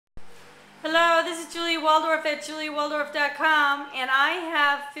Hello, this is Julie Waldorf at juliewaldorf.com, and I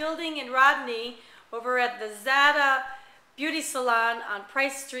have Fielding and Rodney over at the Zada Beauty Salon on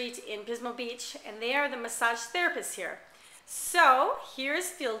Price Street in Pismo Beach, and they are the massage therapists here. So,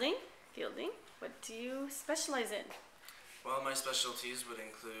 here's Fielding. Fielding, what do you specialize in? Well, my specialties would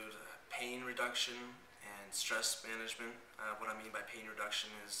include pain reduction and stress management. What I mean by pain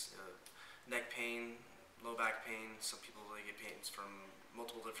reduction is neck pain, low back pain. Some people they get pains from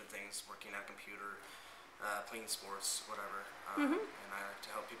multiple different things, working at a computer, playing sports, whatever. And I like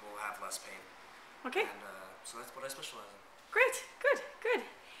to help people have less pain. Okay. And so that's what I specialize in. Great, good, good.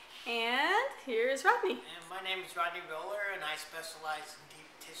 And here's Rodney. And my name is Rodney Roller, and I specialize in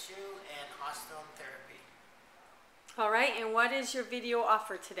deep tissue and hostile therapy. All right, and what is your video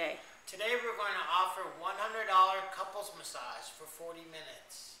offer today? Today we're going to offer $100 couples massage for 40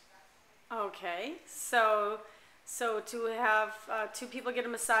 minutes. Okay, so to have two people get a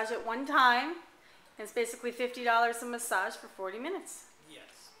massage at one time, it's basically $50 a massage for 40 minutes.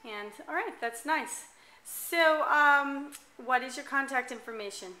 Yes. And all right, that's nice. So what is your contact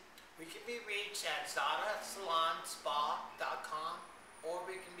information? We can be reached at ZadaSalonSpa.com, or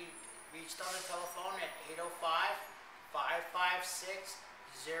we can be reached on the telephone at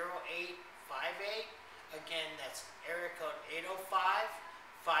 805-556-0858. Again, that's area code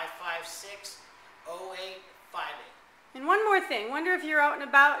 805-556-0858. And one more thing, wonder if you're out and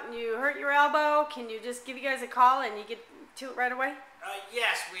about and you hurt your elbow, can you just give you guys a call and you get to it right away?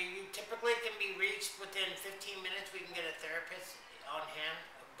 Yes, we typically can be reached within 15 minutes. We can get a therapist on hand,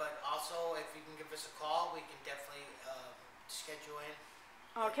 but also if you can give us a call, we can definitely schedule in.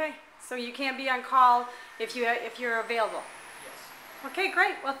 Okay, so you can't be on call if you're available. Yes. Okay,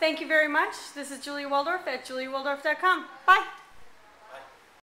 great. Well, thank you very much. This is Julie Waldorf at juliewaldorf.com. Bye.